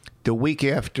 The week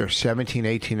after, 17,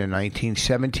 18, and 19.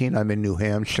 17, I'm in New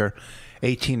Hampshire.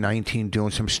 18, 19,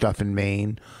 doing some stuff in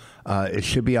Maine. It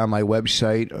should be on my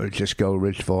website, or just go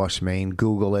Rich Voss, Maine.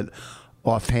 Google it.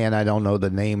 Offhand, I don't know the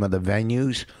name of the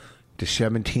venues. The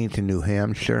 17th in New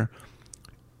Hampshire,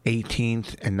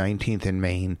 18th and 19th in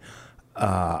Maine.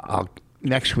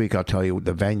 Next week I'll tell you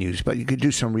the venues, but you could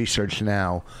do some research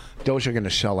now. Those are going to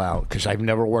sell out because I've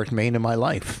never worked Maine in my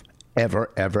life.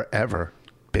 Ever, ever, ever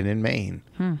been in Maine.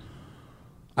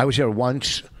 I was there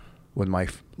once with my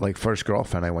first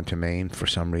girlfriend. I went to Maine for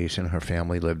some reason. Her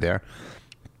family lived there.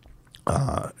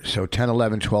 So 10,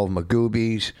 11, 12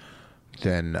 Magoobies.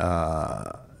 Then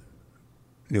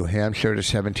New Hampshire the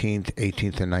 17th,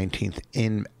 18th, and 19th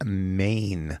in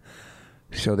Maine.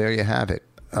 So there you have it.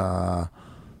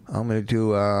 I'm going to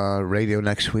do radio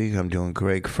next week. I'm doing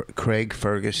Craig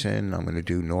Ferguson. I'm going to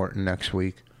do Norton next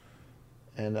week.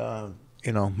 And,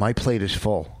 my plate is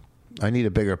full. I need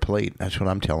a bigger plate. That's what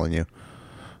I'm telling you.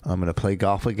 I'm going to play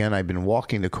golf again. I've been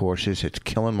walking the courses. It's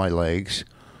killing my legs.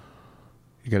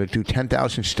 You got to do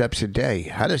 10,000 steps a day.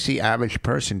 How does the average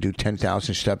person do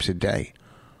 10,000 steps a day?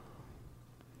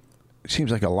 It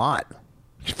seems like a lot.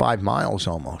 It's 5 miles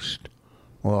almost.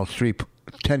 Well,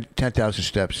 10,000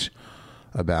 steps,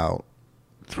 about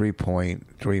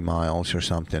 3.3 miles or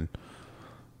something.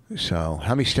 So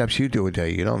how many steps you do a day?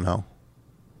 You don't know.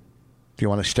 If you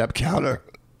want a step counter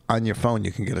on your phone,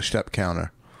 you can get a step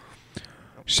counter.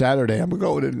 Saturday, I'm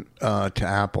going to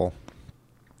Apple.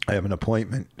 I have an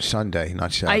appointment Sunday,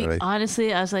 not Saturday. I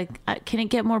was like, can it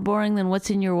get more boring than what's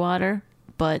in your water?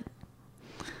 But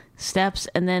steps,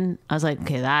 and then I was like,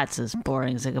 okay, that's as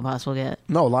boring as it could possibly get.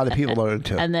 No, a lot of people are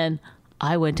into. And then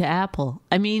I went to Apple.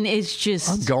 I mean, it's just.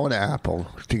 I'm going to Apple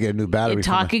to get a new battery. You're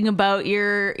talking about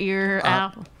your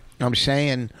Apple. I'm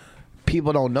saying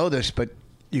people don't know this, but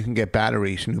you can get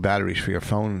new batteries for your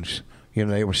phones.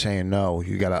 They were saying no,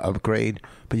 you got to upgrade,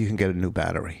 but you can get a new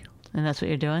battery. And that's what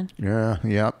you're doing? Yeah,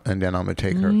 yep. And then I'm going to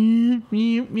take her.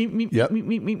 Yep.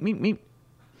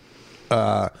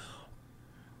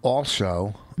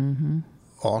 Also,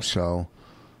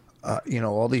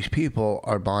 all these people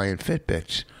are buying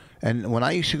Fitbits. And when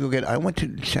I used to I went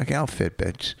to check out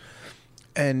Fitbits,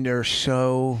 and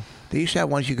they used to have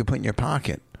ones you could put in your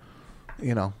pocket.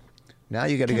 Now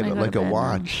you got to get like a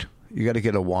watch. You got to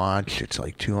get a watch. It's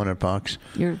like $200.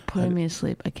 You're putting me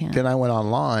asleep. I can't. Then I went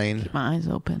online. Keep my eyes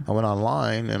open. I went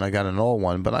online and I got an old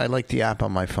one, but I like the app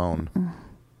on my phone.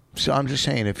 So I'm just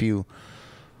saying, if you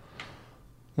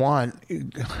want,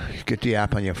 get the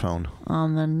app on your phone.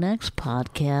 On the next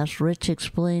podcast, Rich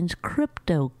explains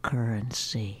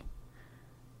cryptocurrency.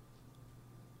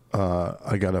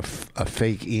 I got a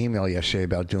fake email yesterday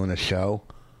about doing a show,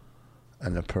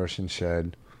 and the person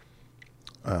said,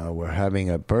 we're having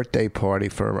a birthday party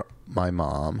for my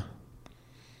mom.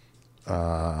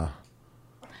 The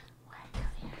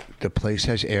place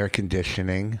has air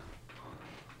conditioning.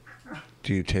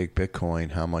 Do you take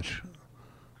Bitcoin? How much?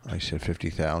 I said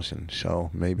 50,000. So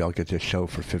maybe I'll get this show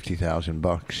for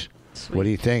 $50,000. Sweet. What do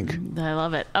you think? I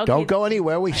love it. Okay. Don't go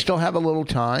anywhere. We still have a little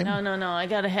time. No. I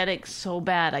got a headache so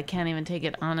bad I can't even take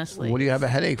it, honestly. What do you have a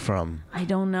headache from? I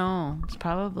don't know. It's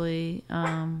probably...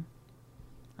 I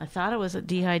thought it was a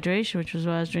dehydration, which was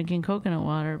why I was drinking coconut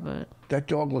water, but... That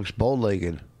dog looks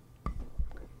bow-legged.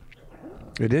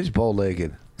 It is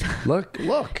bow-legged. Look.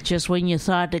 Just when you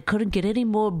thought it couldn't get any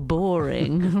more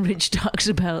boring, Rich talks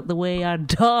about the way our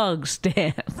dog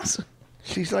stands.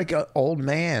 She's like an old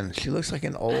man. She looks like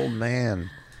an old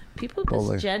man. People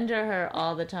misgender her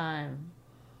all the time.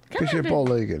 Because you're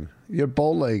bow-legged. You're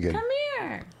bow-legged. Come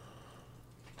here.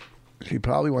 She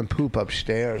probably went poop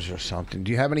upstairs or something.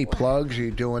 Do you have any plugs? Are you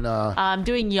doing I'm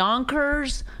doing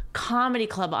Yonkers Comedy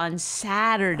Club on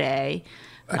Saturday.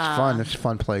 That's fun. That's a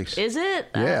fun place. Is it?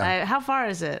 Yeah. How far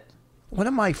is it? What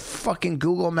am I, fucking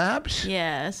Google Maps?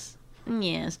 Yes. Dog.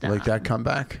 Like that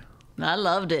comeback? I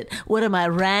loved it. What am I,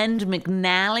 Rand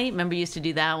McNally? Remember, you used to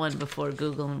do that one before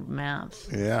Google Maps.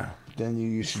 Yeah. Then you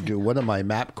used to do What Am I,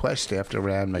 MapQuest after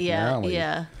Rand McNally.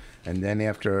 Yeah. And then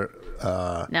after...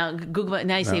 now Google.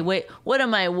 Now you say, wait, what are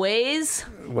my ways?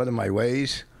 What are my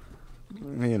ways?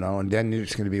 You know, and then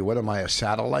it's going to be, what am I, a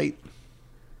satellite?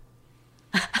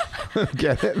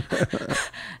 Get it?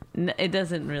 No, it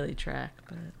doesn't really track.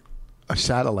 But. A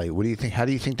satellite. What do you think? How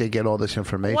do you think they get all this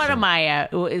information? What am I?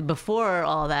 Before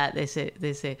all that, they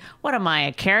say, what am I,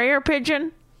 a carrier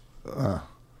pigeon?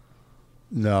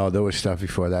 No, there was stuff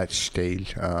before that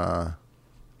stage. What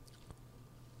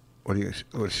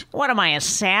am I, a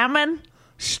salmon?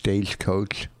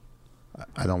 Stagecoach.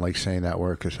 I don't like saying that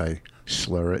word because I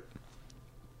slur it.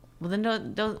 Well, then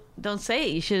don't say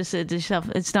it. You should have said to yourself,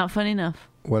 it's not funny enough.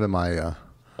 What am I?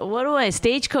 What do I?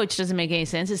 Stagecoach doesn't make any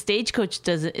sense. A stagecoach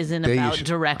isn't about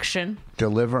direction.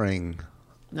 Delivering.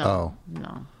 No.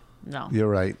 You're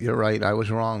right. I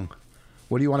was wrong.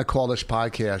 What do you want to call this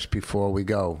podcast before we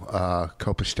go?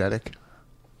 Copestitic?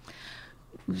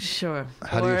 Sure.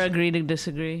 Or agree to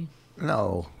disagree.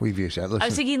 No, we've used that. Listen. I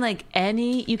was thinking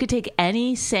you could take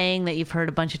any saying that you've heard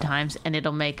a bunch of times and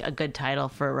it'll make a good title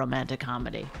for a romantic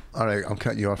comedy. All right, I'm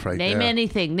cutting you off right there.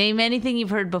 Name anything you've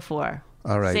heard before.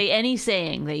 All right. Say any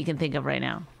saying that you can think of right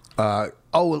now.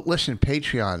 Listen,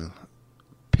 Patreon.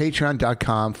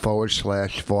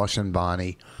 Patreon.com/Voss and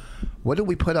Bonnie. What did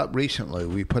we put up recently?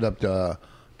 We put up the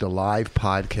live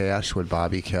podcast with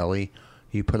Bobby Kelly.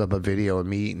 You put up a video of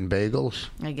me eating bagels.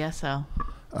 I guess so.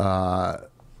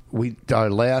 We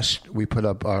put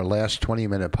up our last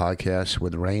 20-minute podcast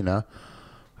with Raina,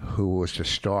 who was the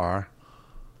star.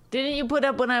 Didn't you put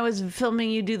up when I was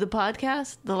filming you do the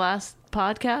podcast, the last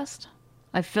podcast?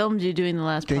 I filmed you doing the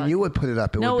last podcast. Then you would put it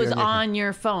up. It was on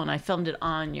your phone. I filmed it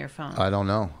on your phone. I don't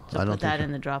know. So I don't put that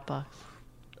in the Dropbox.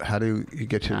 How do you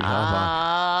get to the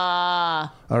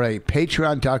Dropbox? All right,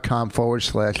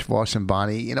 patreon.com/Voss and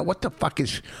Bonnie. You know, what the fuck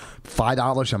is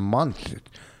 $5 a month?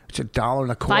 It's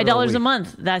 $1.25. $5 a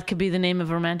month. That could be the name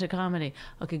of a romantic comedy.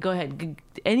 Okay, go ahead.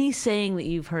 Any saying that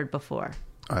you've heard before?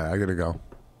 All right, I got to go.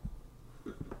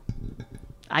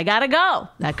 I got to go.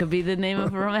 That could be the name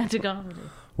of a romantic comedy.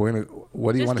 What do you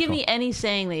want to Just give me any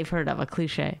saying that you've heard of, a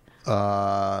cliche. 6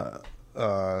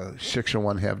 or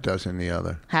 1, half dozen the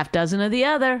other. Half dozen of the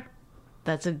other.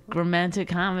 That's a romantic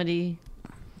comedy.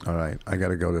 All right, I got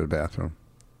to go to the bathroom.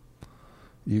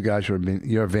 You guys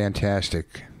you're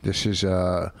fantastic. This is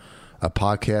a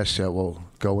podcast that will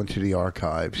go into the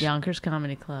archives. Yonkers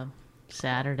Comedy Club,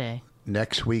 Saturday.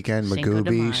 Next weekend,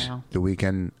 Magoobies. The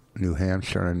weekend, New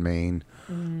Hampshire and Maine.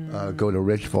 Go to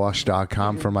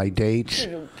richvoss.com for my dates.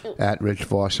 At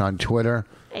richvoss on Twitter.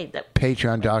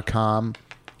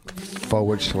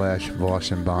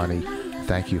 Patreon.com/Voss and Bonnie.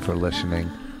 Thank you for listening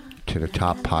to the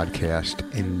top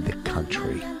podcast in the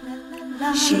country.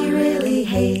 She really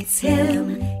hates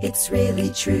him, it's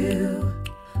really true.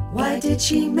 Why did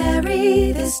she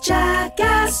marry this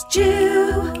jackass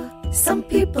Jew? Some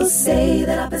people say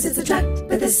that opposites attract,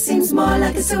 but this seems more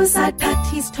like a suicide pact.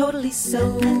 He's totally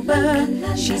sober,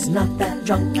 she's not that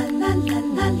drunk.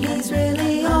 He's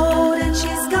really old and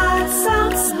she's got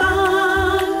some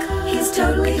spunk. He's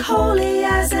totally holy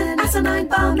as an asinine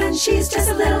bomb, and she's just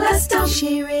a little less dumb.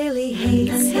 She really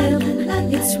hates him,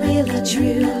 it's really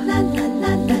true,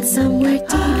 but somewhere deep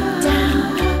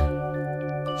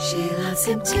down, she loves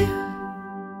him too.